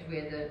effect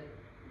where the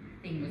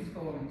thing was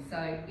falling.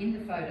 So in the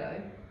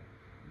photo,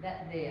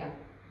 that there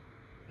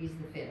is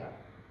the feather.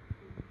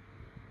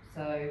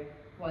 So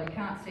while you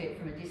can't see it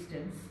from a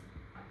distance,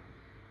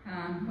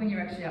 when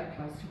you're actually up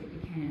close to it, you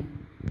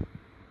can.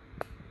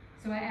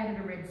 So I added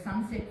a red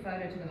sunset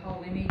photo to the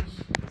whole image,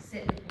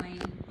 set the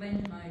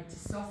blend mode to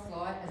soft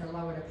light as a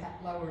lower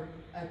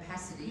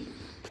opacity,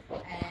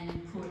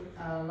 and put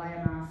a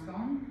layer mask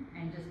on,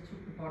 and just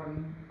took the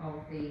bottom of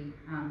the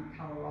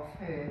colour off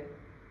her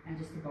and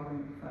just the bottom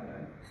of the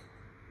photo.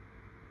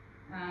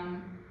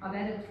 I've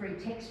added 3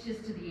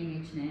 textures to the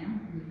image now,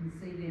 and you can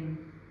see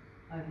them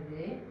over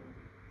there.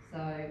 So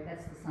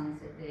that's the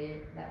sunset there.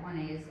 That one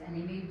is an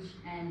image,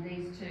 and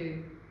these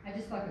 2 are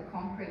just like a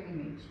concrete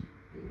image.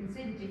 But you can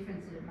see the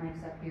difference that it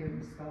makes up here in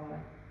the sky.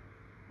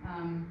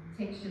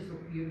 Textures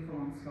look beautiful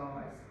on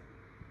skies.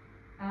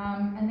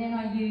 And then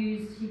I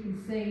used, you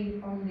can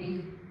see on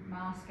the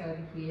mask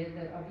over here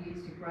that I've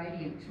used a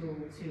gradient tool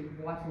to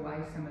wipe away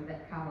some of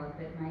that colour,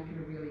 but make it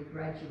a really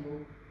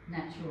gradual,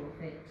 natural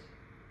effect.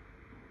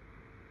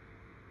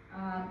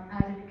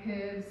 Added a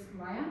curves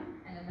layer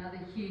and another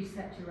hue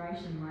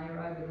saturation layer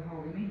over the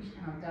whole image,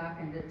 and I've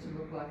darkened it to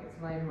look like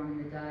it's later on in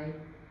the day,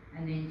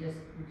 and then just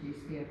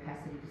reduced the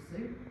opacity to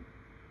suit.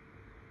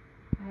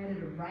 I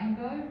added a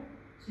rainbow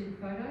to the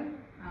photo,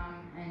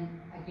 and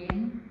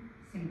again,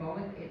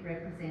 symbolic, it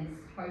represents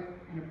hope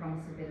and a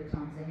promise of better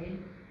times ahead.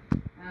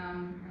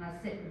 And I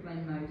set the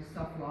blend mode to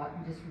soft light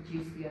and just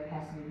reduced the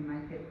opacity to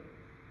make it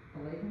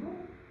believable.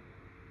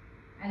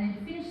 And then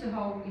to finish the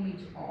whole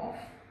image off,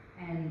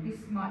 and this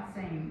might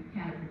seem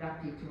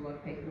counterproductive to a lot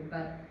of people,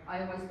 but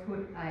I always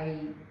put a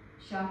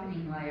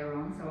sharpening layer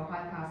on, so a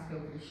high pass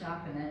filter to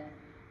sharpen it,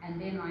 and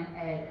then I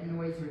add a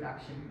noise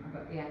reduction. I've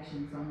got the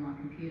actions on my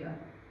computer.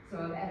 So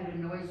I've added a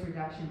noise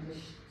reduction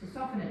to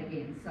soften it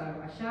again. So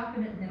I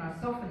sharpen it and then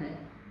I soften it,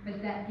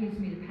 but that gives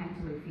me the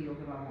painterly feel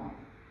that I want.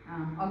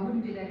 I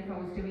wouldn't do that if I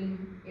was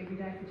doing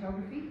everyday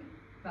photography,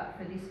 but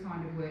for this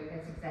kind of work,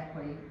 that's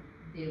exactly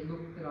the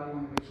look that I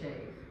want to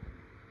achieve.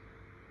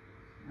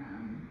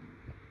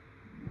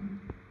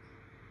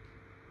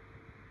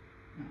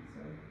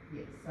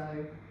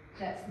 So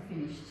that's the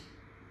finished.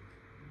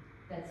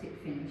 That's it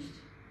finished.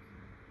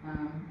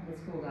 And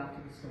it's called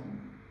After the Storm.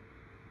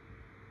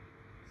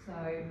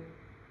 So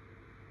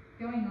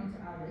going on to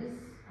others,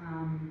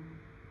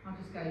 I'll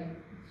just go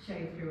show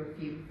you through a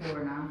few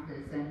before and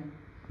afters. And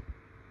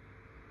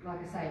like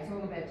I say, it's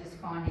all about just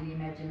finding the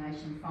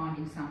imagination,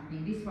 finding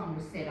something. This one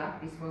was set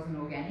up. This wasn't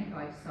organic.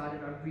 I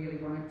decided I really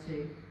wanted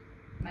to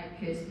make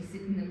Kirsty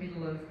sit in the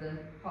middle of the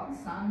hot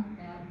sun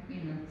out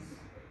in a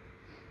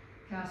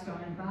cast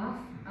iron bath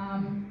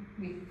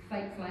with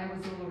fake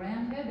flowers all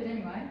around her. But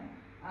anyway,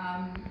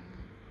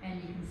 and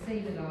you can see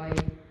that I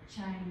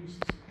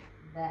changed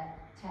that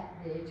tap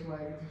there to over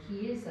to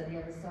here, so the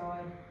other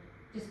side,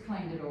 just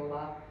cleaned it all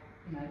up,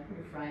 you know, put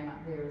a frame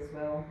up there as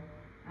well,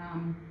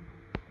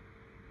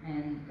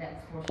 and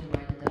that's washed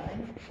away today.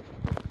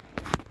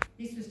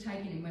 This was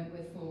taken in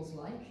Wentworth Falls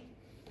Lake,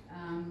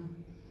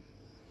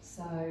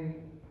 so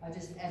I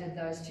just added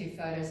those two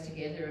photos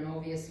together and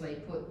obviously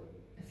put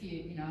a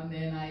few, you know, a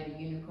mermaid,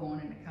 a unicorn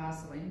and a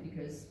castle in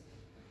because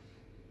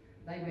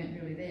they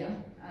weren't really there.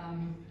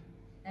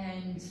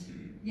 And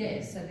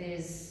yeah, so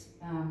there's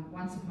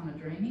Once Upon a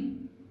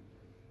Dreaming.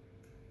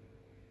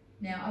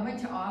 Now, I went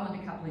to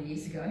Ireland a couple of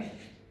years ago,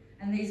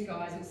 and these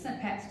guys, it's St.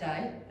 Pat's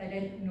Day, they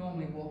don't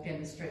normally walk down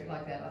the street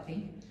like that, I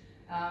think.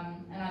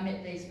 And I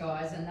met these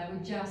guys, and they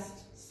were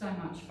just so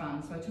much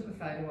fun, so I took a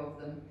photo of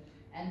them.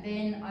 And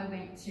then I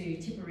went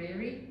to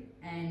Tipperary,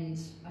 and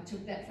I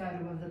took that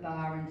photo of the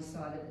bar and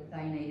decided that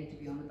they needed to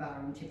be on the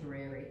bar in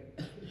Tipperary.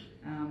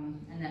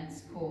 And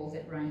that's called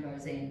At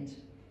Rainbow's End.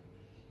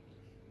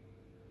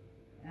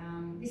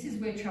 This is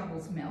Where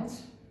Troubles Melt.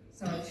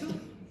 So I took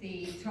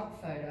the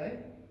top photo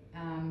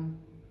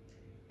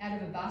out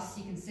of a bus.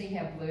 You can see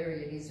how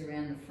blurry it is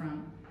around the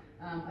front.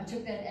 I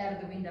took that out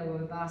of the window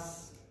of a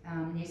bus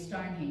near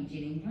Stonehenge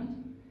in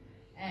England,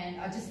 and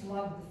I just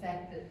loved the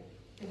fact that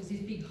there was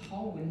this big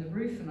hole in the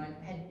roof, and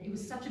it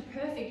was such a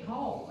perfect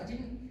hole. I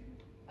didn't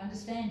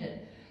understand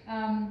it.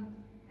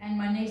 And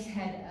my niece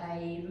had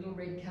a little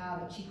red car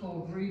that she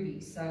called Ruby,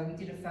 so we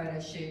did a photo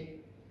shoot,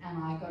 and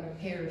I got a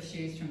pair of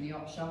shoes from the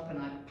op shop and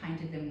I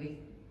painted them with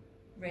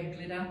red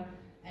glitter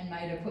and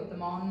made her put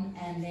them on,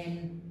 and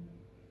then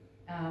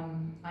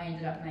I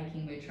ended up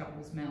making Where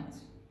Troubles Melt.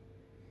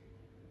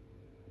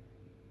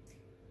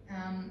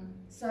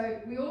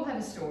 So we all have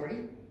a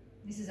story.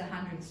 This is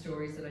 100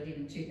 stories that I did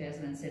in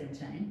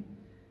 2017.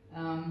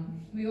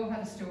 We all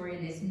have a story,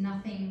 and there's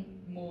nothing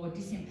more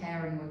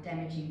disempowering or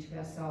damaging to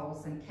our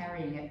souls than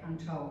carrying it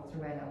untold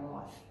throughout our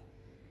life.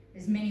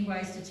 There's many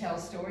ways to tell a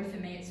story. For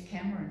me, it's a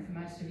camera, and for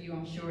most of you,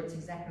 I'm sure it's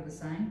exactly the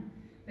same.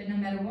 But no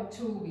matter what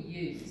tool we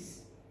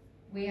use,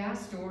 we are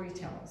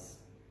storytellers.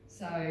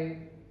 So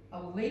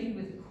I'll leave you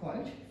with a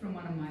quote from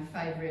one of my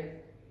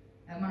favourite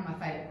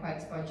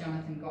quotes by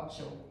Jonathan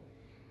Gottschall.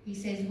 He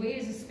says, "We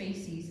as a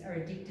species are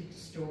addicted to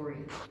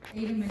story.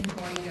 Even when the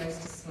body goes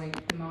to sleep,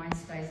 the mind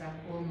stays up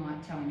all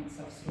night telling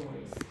itself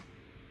stories."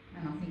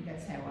 And I think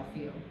that's how I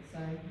feel. So,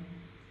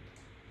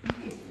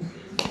 thank you.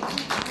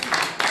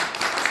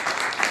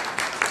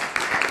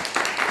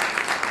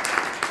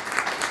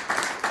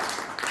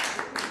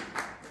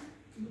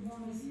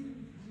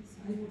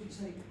 Able to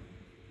take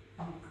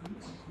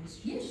comments or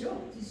questions? Yeah, sure.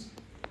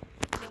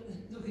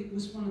 Look, it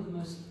was one of the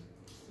most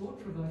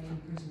thought-provoking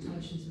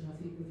presentations that I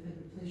think we've had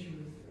the pleasure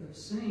of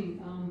seeing.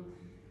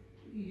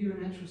 You're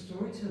a natural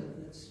storyteller.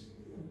 That's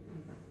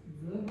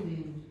verbally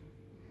and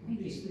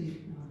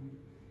obviously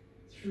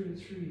through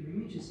your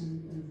images, and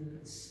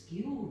the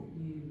skill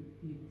you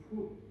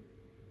put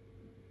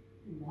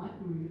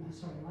Lightroom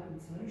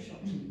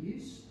Photoshop to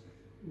use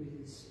with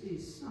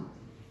is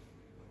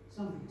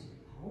something to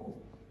behold.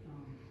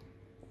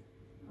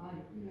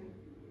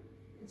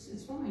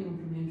 It's following on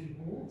from Andrew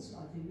Hall's. I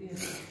think we had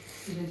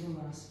an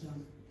event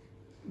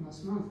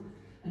last month,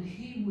 and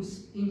he was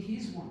in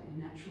his way a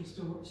natural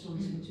stories,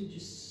 which it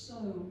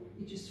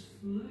just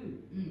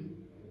flew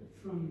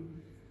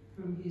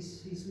from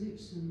his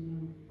lips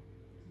and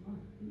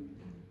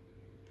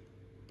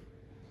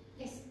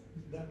Yes.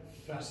 That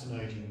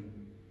fascinating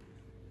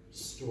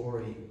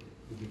story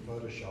with your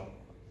Photoshop,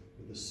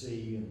 with the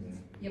sea and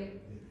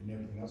and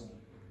everything else,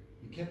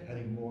 you kept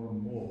adding more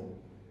and more.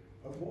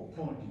 At what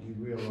point did you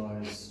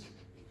realise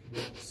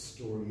what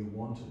story you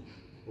wanted,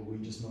 or were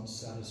you just not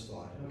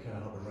satisfied? Okay,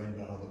 I'll have a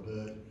rainbow, I'll have a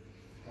bird,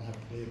 I'll have a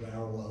bear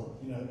barrel,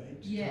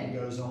 it kind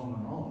of goes on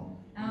and on.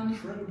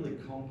 Incredibly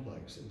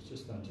complex. It was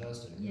just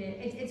fantastic. Yeah,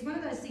 it's one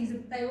of those things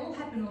that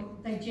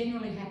they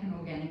generally happen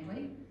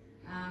organically.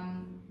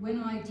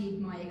 When I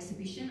did my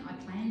exhibition, I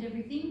planned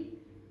everything,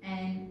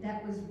 and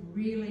that was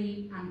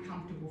really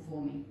uncomfortable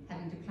for me,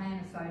 having to plan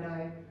a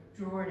photo,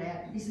 draw it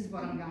out, this is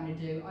what I'm going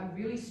to do. I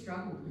really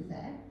struggled with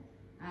that.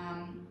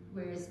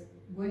 Whereas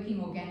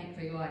working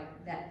organically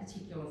like that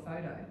particular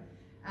photo,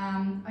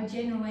 I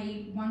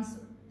generally, once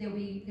there'll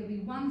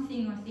be one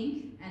thing, I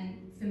think,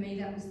 and for me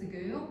that was the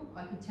girl.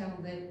 I could tell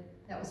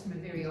that was from a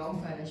very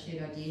old photo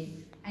shoot I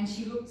did, and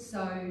she looked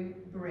so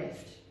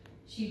bereft.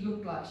 She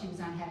looked like she was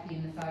unhappy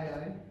in the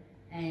photo,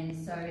 and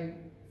so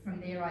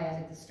from there I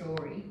added the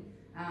story.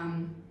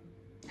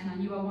 And I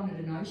knew I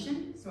wanted an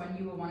ocean, so I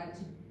knew I wanted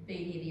to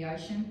be near the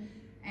ocean,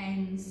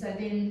 and so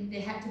then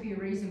there had to be a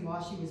reason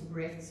why she was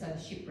bereft, so the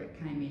shipwreck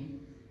came in.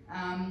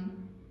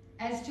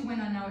 As to when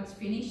I know it's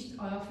finished,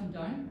 I often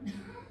don't.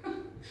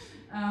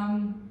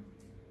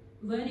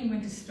 Learning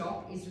when to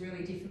stop is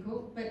really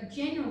difficult, but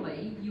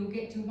generally you'll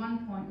get to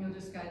one point and you'll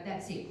just go,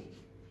 that's it.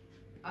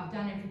 I've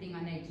done everything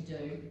I need to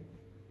do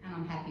and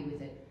I'm happy with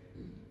it.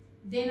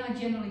 Then I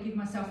generally give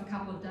myself a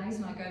couple of days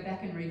and I go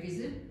back and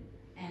revisit,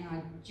 and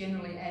I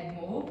generally add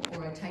more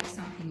or I take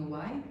something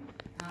away.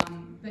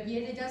 But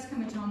yeah, there does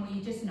come a time when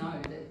you just know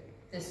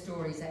that the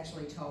story's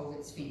actually told,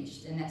 it's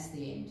finished, and that's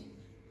the end.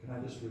 Can I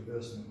just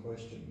reverse my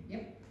question?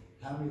 Yep.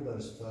 How many of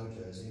those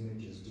photos,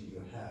 images did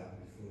you have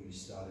before you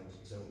started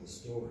to tell the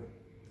story?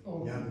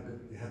 All you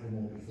had them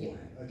all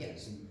beforehand. Yep. Okay, Yep.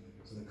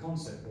 So the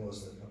concept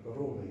was that I've got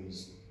all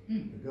these,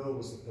 the girl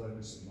was the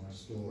focus of my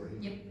story,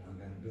 yep. and I'm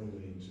going to build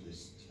it into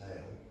this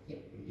tale. Yep.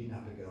 But you didn't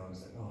have to go and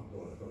say, oh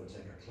God, I've got to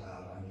take a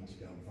cloud, I need to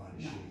go and find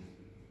a sheep.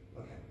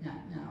 Okay. No,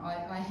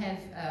 I have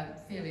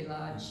a fairly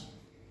large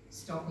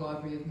stock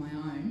library of my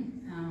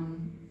own,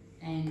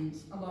 and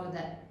a lot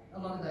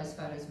of those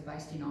photos were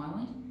based in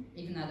Ireland,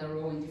 even though they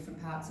were all in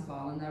different parts of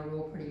Ireland. They were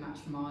all pretty much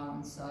from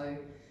Ireland, so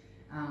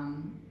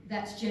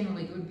that's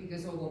generally good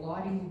because all the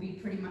lighting will be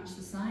pretty much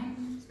the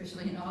same,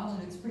 especially in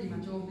Ireland. It's pretty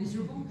much all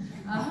miserable.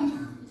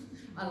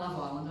 I love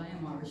Ireland, I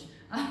am Irish.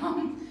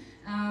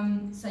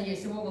 So yeah,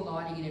 so all the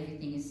lighting and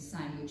everything is the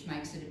same, which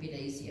makes it a bit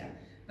easier.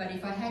 But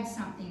if I had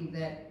something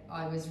that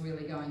I was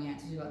really going out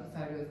to do, like the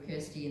photo of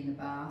Kirsty in the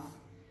bath,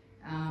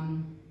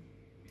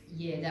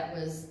 yeah, that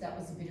was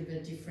a bit of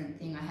a different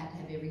thing. I had to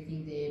have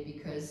everything there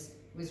because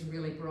it was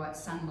really bright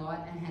sunlight,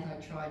 and had I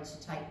tried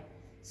to take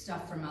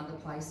stuff from other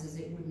places,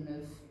 it wouldn't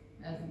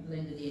have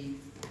blended in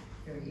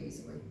very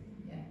easily.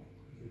 Yeah.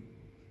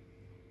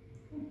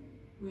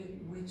 Where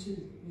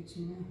to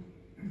now?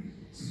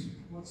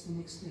 What's the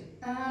next step?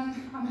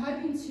 I'm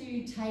hoping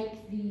to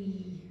take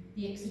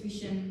the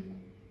exhibition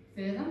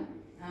further.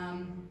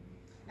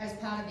 As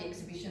part of the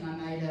exhibition,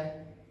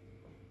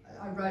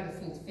 I wrote a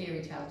full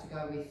fairy tale to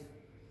go with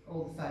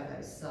all the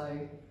photos, so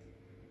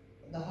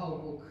the whole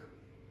book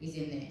is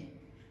in there.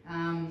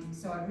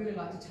 So I'd really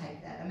like to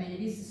take that. I mean, it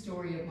is the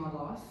story of my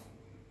life,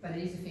 but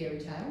it is a fairy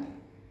tale,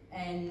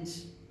 and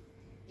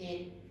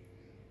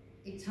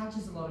it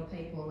touches a lot of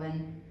people.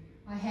 And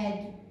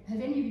have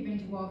any of you been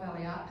to Wild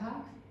Valley Art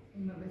Park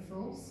in Wentworth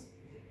Falls?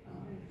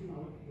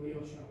 No, where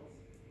your show?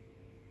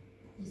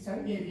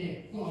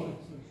 Sorry?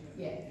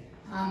 Yeah.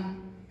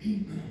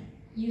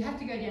 You have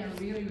to go down a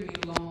really, really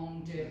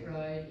long dirt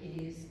road.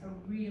 It is a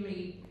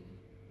really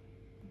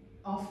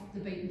off the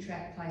beaten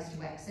track place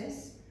to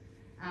access.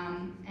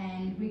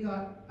 And we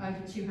got over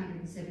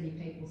 270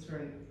 people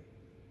through,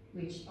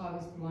 which I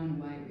was blown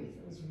away with.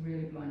 I was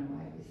really blown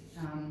away with.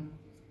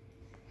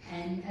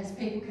 And as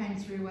people came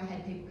through, I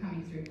had people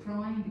coming through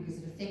crying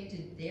because it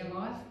affected their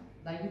life.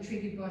 They were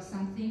triggered by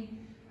something,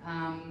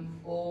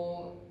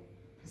 or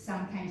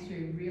some came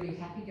through really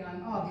happy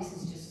going, oh, this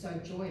is just so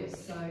joyous.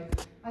 So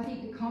I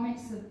think the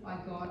comments that I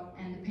got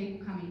and the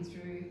people coming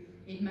through,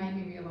 it made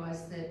me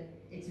realise that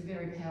it's a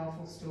very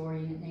powerful story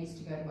and it needs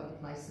to go to other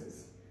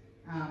places.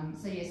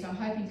 So yes, I'm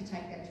hoping to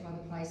take that to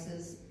other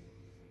places.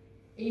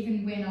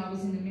 Even when I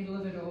was in the middle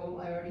of it all,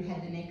 I already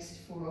had the next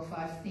 4 or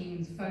 5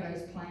 things,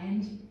 photos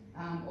planned,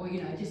 or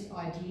you know, just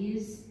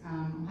ideas.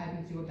 I'm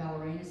hoping to do a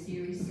ballerina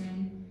series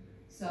soon.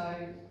 So,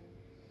 I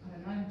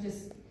don't know,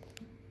 just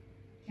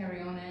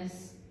carry on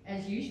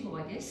as usual,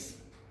 I guess.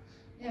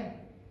 Yeah.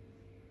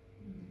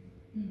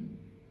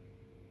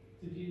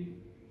 The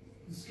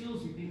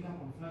skills you picked up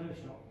on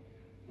Photoshop,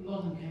 a lot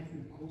of them came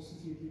from the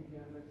courses you did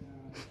down at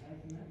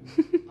Carrington and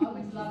that? I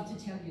would love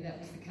to tell you that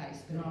was the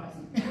case, but it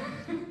wasn't.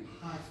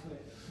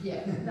 Yeah,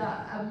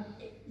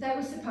 they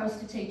were supposed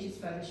to teach us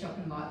Photoshop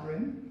and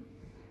Lightroom.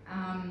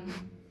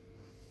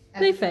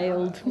 They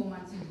failed. 4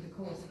 months into the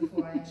course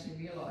before I actually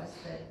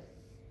realised that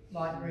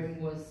Lightroom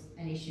was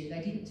an issue. They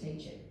didn't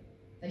teach it.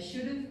 They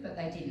should have, but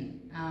they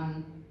didn't.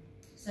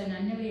 So no,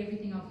 nearly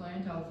everything I've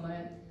learned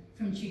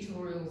from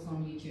tutorials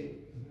on YouTube,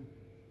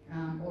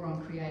 or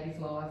on Creative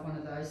Live, one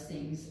of those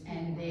things.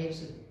 And they're,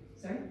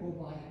 sorry? Or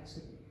by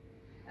accident.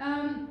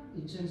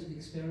 In terms of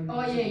experimenting.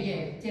 Oh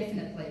yeah,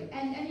 definitely.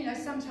 And you know,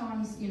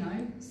 sometimes, you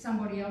know,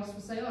 somebody else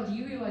will say, oh, do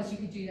you realise you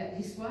could do that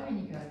this way?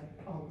 And you go,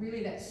 oh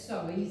really, that's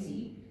so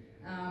easy.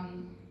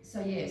 So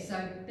yeah,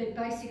 but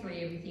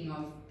basically everything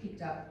I've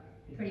picked up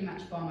pretty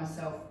much by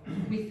myself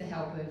with the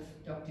help of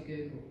Dr.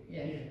 Google.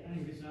 Yeah. Yeah,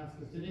 only reason I asked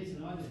because Denise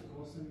and I did a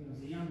course and there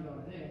was a young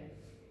guy there.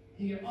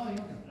 He goes, oh, you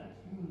got that.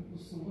 I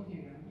was still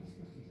looking around, what am I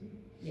supposed to do?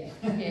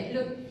 Yeah,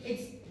 look,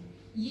 it's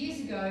years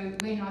ago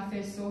when I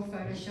first saw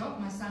Photoshop,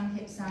 my son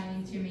kept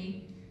saying to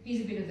me,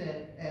 he's a bit of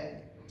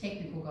a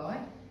technical guy,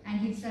 and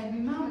he'd say to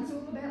me, Mum, it's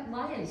all about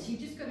layers, you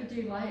just got to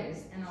do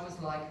layers. And I was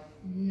like,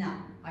 no,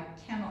 I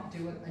cannot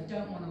do it, I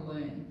don't want to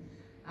learn.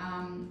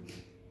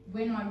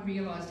 When I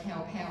realised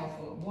how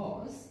powerful it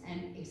was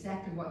and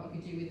exactly what you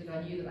could do with it,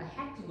 I knew that I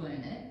had to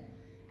learn it.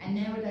 And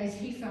nowadays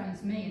he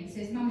phones me and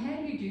says, Mum, how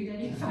do you do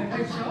that in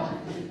Photoshop?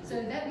 So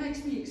that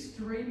makes me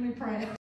extremely proud.